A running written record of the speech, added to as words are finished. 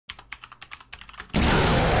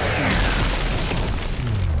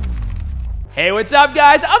Hey, what's up,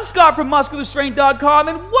 guys? I'm Scott from MuscularStrength.com,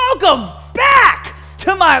 and welcome back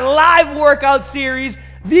to my live workout series.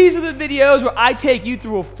 These are the videos where I take you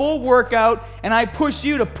through a full workout, and I push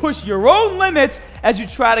you to push your own limits as you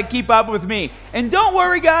try to keep up with me. And don't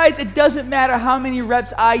worry, guys, it doesn't matter how many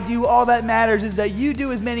reps I do. All that matters is that you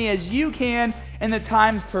do as many as you can in the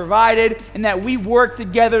times provided, and that we work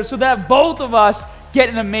together so that both of us get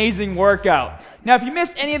an amazing workout. Now, if you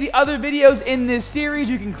missed any of the other videos in this series,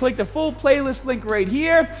 you can click the full playlist link right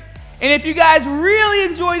here. And if you guys really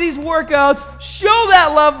enjoy these workouts, show that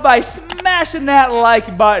love by smashing that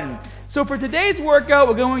like button. So for today's workout,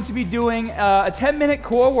 we're going to be doing a 10-minute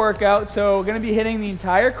core workout. So we're going to be hitting the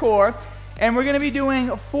entire core. And we're going to be doing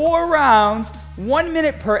 4 rounds, 1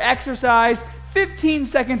 minute per exercise, 15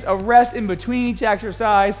 seconds of rest in between each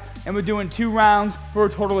exercise. And we're doing 2 rounds for a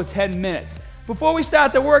total of 10 minutes. Before we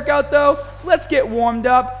start the workout though, let's get warmed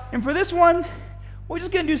up. And for this one, we're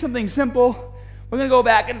just gonna do something simple. We're gonna go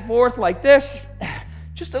back and forth like this,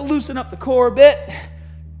 just to loosen up the core a bit.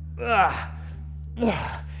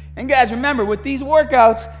 And guys, remember, with these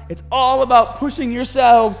workouts, it's all about pushing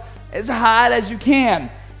yourselves as hard as you can.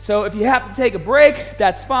 So if you have to take a break,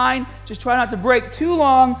 that's fine. Just try not to break too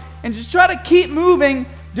long, and just try to keep moving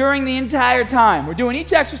during the entire time. We're doing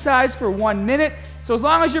each exercise for 1 minute. So as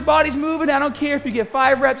long as your body's moving, I don't care if you get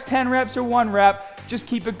 5 reps, 10 reps, or 1 rep, just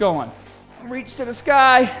keep it going. Reach to the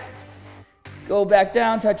sky, go back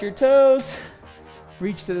down, touch your toes,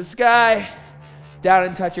 reach to the sky, down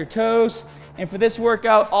and touch your toes. And for this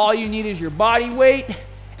workout, all you need is your body weight,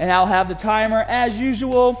 and I'll have the timer as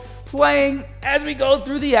usual playing as we go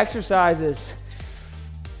through the exercises.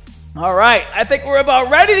 All right, I think we're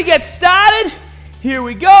about ready to get started. Here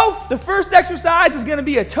we go. The first exercise is gonna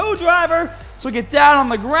be a toe driver. So get down on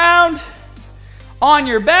the ground, on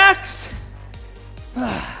your backs.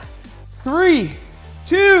 3,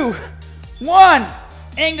 2, 1,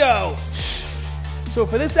 and go. So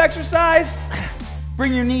for this exercise,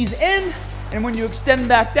 bring your knees in, and when you extend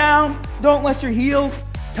back down, don't let your heels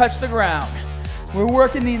touch the ground. We're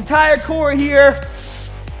working the entire core here.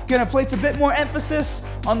 Gonna place a bit more emphasis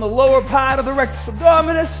on the lower part of the rectus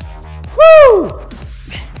abdominis. Woo!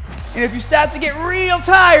 And if you start to get real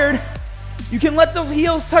tired, you can let those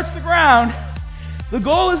heels touch the ground. The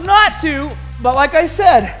goal is not to, but like I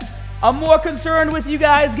said, I'm more concerned with you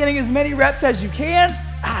guys getting as many reps as you can.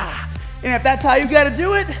 And if that's how you gotta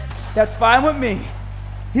do it, that's fine with me.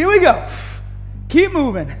 Here we go. Keep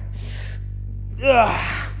moving. Here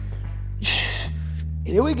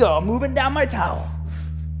we go, moving down my towel.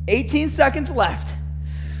 18 seconds left.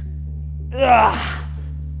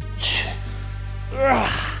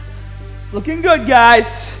 Looking good,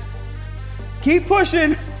 guys. Keep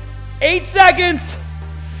pushing. 8 seconds.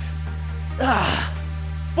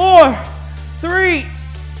 4, 3,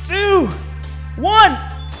 2, 1.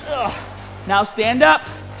 Now stand up,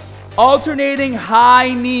 alternating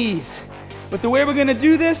high knees. But the way we're gonna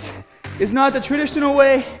do this is not the traditional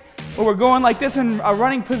way, where we're going like this in a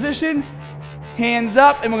running position, hands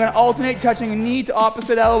up, and we're gonna alternate touching knee to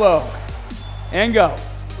opposite elbow. And go.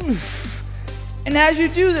 And as you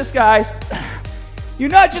do this, guys, you're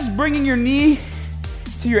not just bringing your knee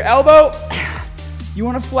to your elbow, you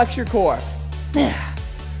want to flex your core.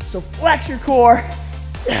 So flex your core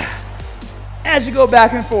as you go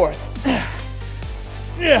back and forth.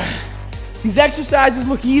 These exercises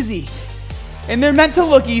look easy, and they're meant to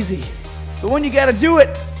look easy. But when you got to do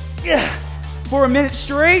it for a minute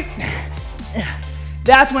straight,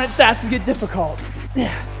 that's when it starts to get difficult.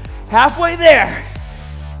 Halfway there.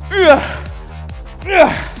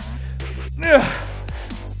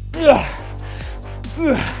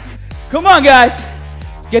 Come on, guys.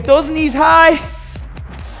 Get those knees high.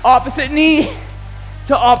 Opposite knee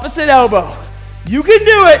to opposite elbow. You can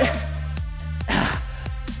do it.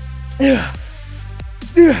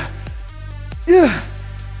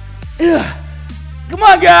 Come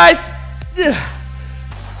on, guys.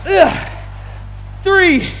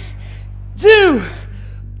 3, 2,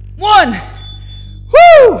 1.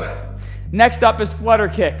 Woo! Next up is flutter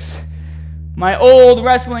kicks. My old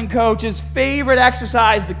wrestling coach's favorite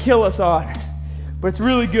exercise to kill us on. But it's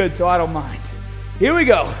really good, so I don't mind. Here we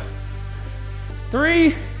go.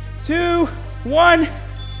 3, 2, 1.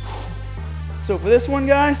 So for this one,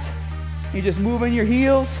 guys, you're just moving your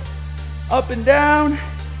heels up and down,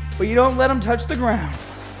 but you don't let them touch the ground.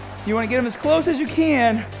 You want to get them as close as you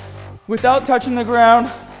can without touching the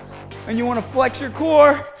ground, and you want to flex your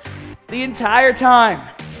core the entire time.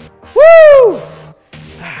 Woo!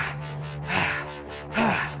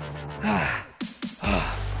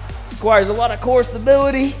 Requires a lot of core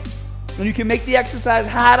stability, and you can make the exercise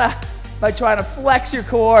harder by trying to flex your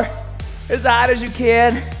core as hard as you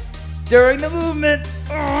can during the movement.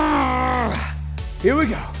 Here we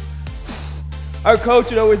go. Our coach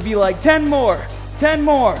would always be like, 10 more, 10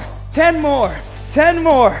 more, 10 more, 10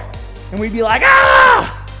 more. And we'd be like,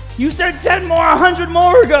 ah! You said 10 more 100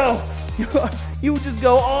 more ago. You would just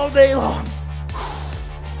go all day long.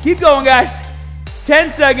 Keep going, guys.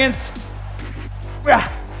 10 seconds. 5,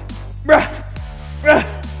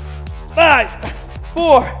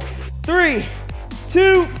 4, 3,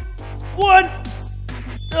 2, 1.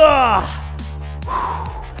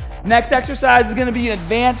 Next exercise is going to be an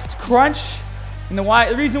advanced crunch. And the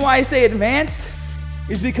reason why I say advanced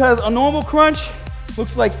is because a normal crunch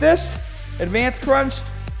looks like this. Advanced crunch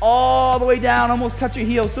all the way down, almost touch your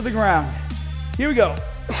heels to the ground. Here we go.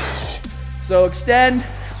 So extend.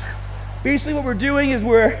 Basically what we're doing is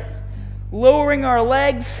we're lowering our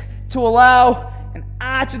legs to allow an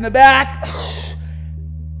arch in the back.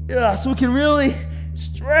 So we can really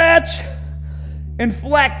stretch and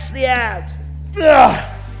flex the abs.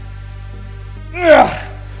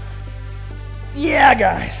 Yeah,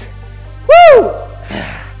 guys. Woo!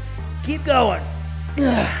 Keep going.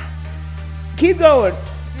 Keep going.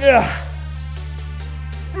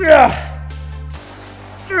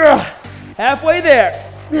 Halfway there.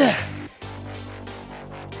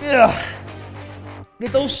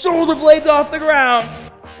 Get those shoulder blades off the ground.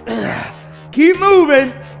 Keep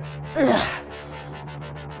moving.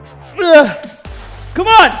 Come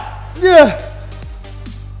on.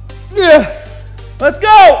 Let's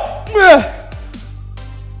go.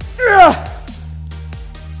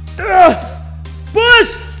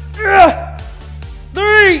 Push.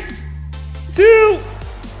 3, 2,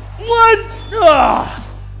 1.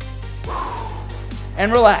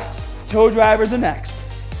 And relax. Toe drivers are next.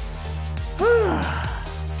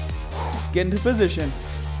 Get into position.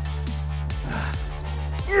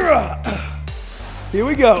 Here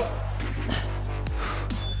we go.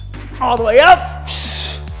 All the way up.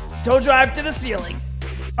 Toe drive to the ceiling.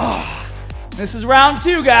 This is round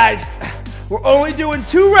 2, guys. We're only doing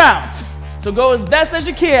 2 rounds, so go as best as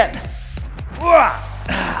you can.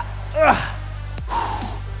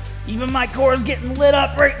 Even my core is getting lit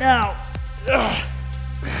up right now.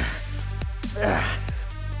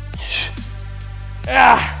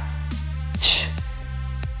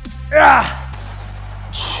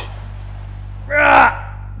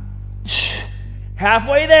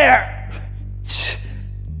 Halfway there.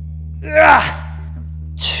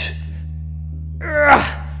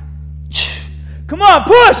 Come on,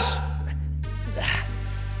 push.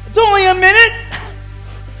 It's only a minute.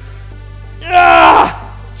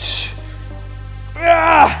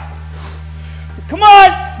 Come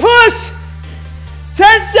on, push.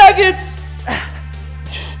 10 seconds.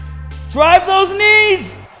 Drive those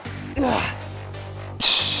knees.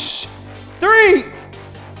 3,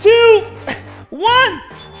 2, 1.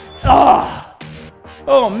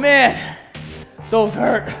 Oh man, those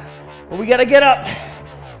hurt. But we gotta get up.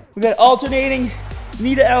 We got alternating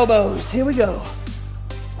knee to elbows. Here we go.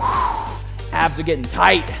 Abs are getting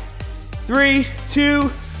tight. 3, 2,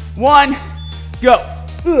 1, go.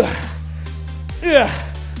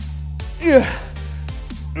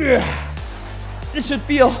 This should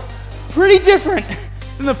feel pretty different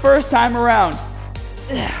than the first time around.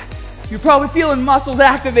 You're probably feeling muscles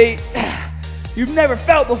activate you've never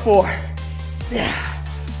felt before.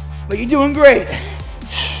 But you're doing great.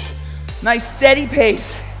 Nice steady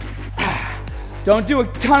pace. Don't do a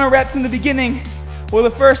ton of reps in the beginning or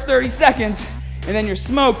the first 30 seconds, and then you're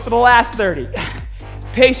smoked for the last 30.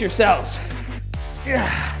 Pace yourselves.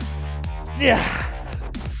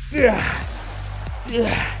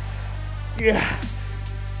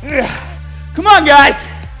 Come on, guys.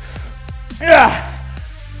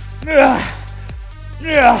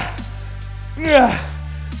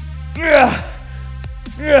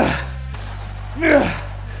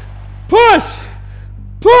 Push!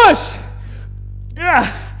 Push!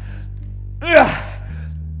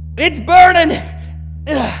 It's burning!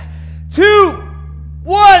 2,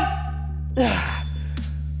 1!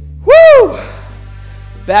 Woo!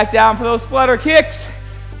 Back down for those flutter kicks.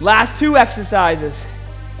 Last 2 exercises.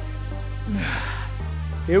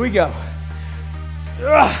 Here we go.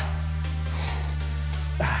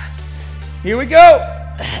 Here we go.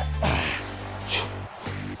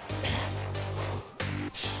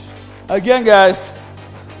 Again, guys,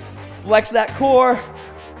 flex that core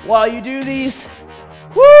while you do these.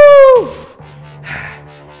 Woo!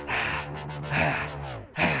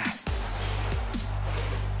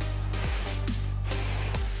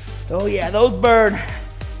 Oh yeah, those burn.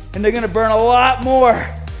 And they're gonna burn a lot more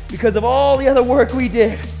because of all the other work we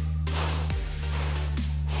did.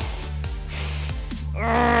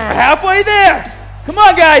 halfway there. Come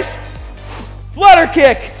on, guys. Flutter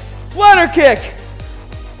kick, flutter kick.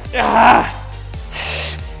 Ah.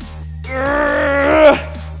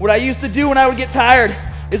 What I used to do when I would get tired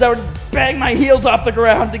is I would bang my heels off the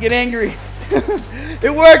ground to get angry.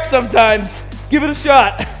 It works sometimes. Give it a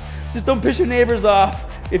shot. Just don't piss your neighbors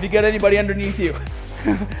off if you got anybody underneath you.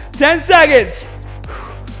 10 seconds.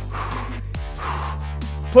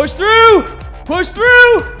 Push through. Push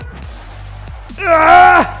through.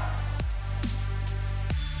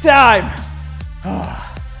 Time.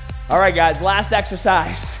 All right, guys, last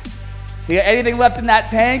exercise. You got anything left in that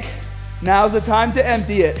tank? Now's the time to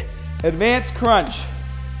empty it. Advanced crunch.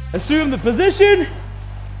 Assume the position.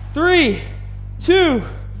 3, 2,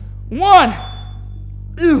 1.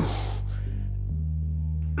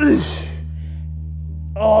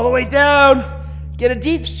 All the way down. Get a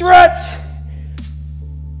deep stretch.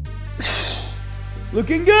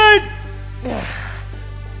 Looking good. Yeah.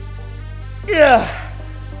 Yeah.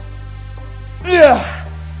 Yeah.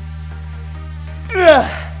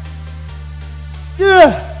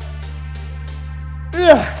 Yeah.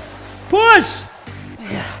 Yeah. Push.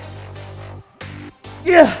 Yeah.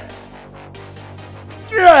 Yeah.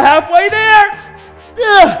 Yeah. Halfway there.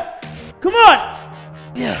 Yeah. Come on.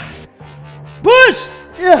 Yeah. Push.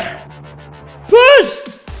 Yeah. Push.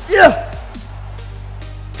 Yeah.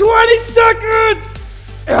 20 seconds.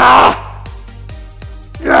 Ah.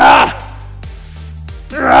 Ah.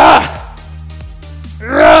 Ah.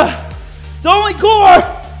 Ah. It's only core.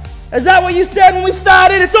 Is that what you said when we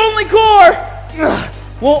started? It's only core.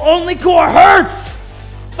 Well, only core hurts.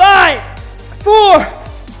 5, 4,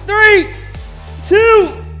 3, 2,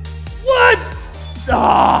 1.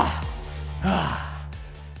 Ah. Ah.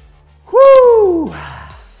 Whoo.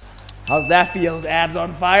 How's that feel? Those abs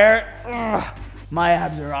on fire? Ugh. My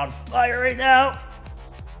abs are on fire right now.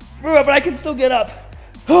 But I can still get up.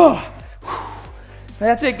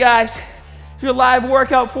 That's it, guys. It's your live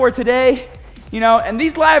workout for today. And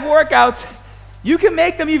these live workouts, you can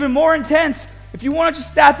make them even more intense. If you want to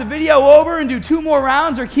just start the video over and do 2 more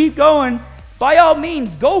rounds or keep going, by all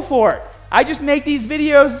means, go for it. I just make these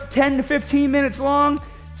videos 10 to 15 minutes long,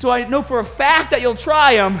 so I know for a fact that you'll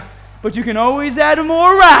try them, but you can always add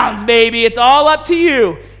more rounds, baby. It's all up to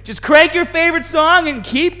you. Just crank your favorite song and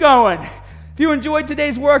keep going. If you enjoyed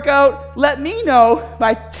today's workout, let me know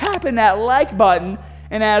by tapping that like button.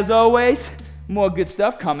 And as always, more good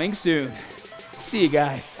stuff coming soon. See you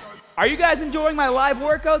guys. Are you guys enjoying my live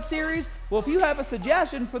workout series? Well, if you have a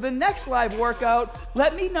suggestion for the next live workout,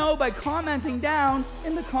 let me know by commenting down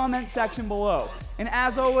in the comment section below. And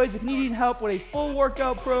as always, if you need help with a full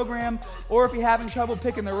workout program, or if you're having trouble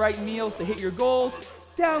picking the right meals to hit your goals,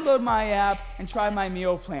 download my app and try my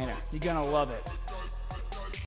meal planner. You're gonna love it.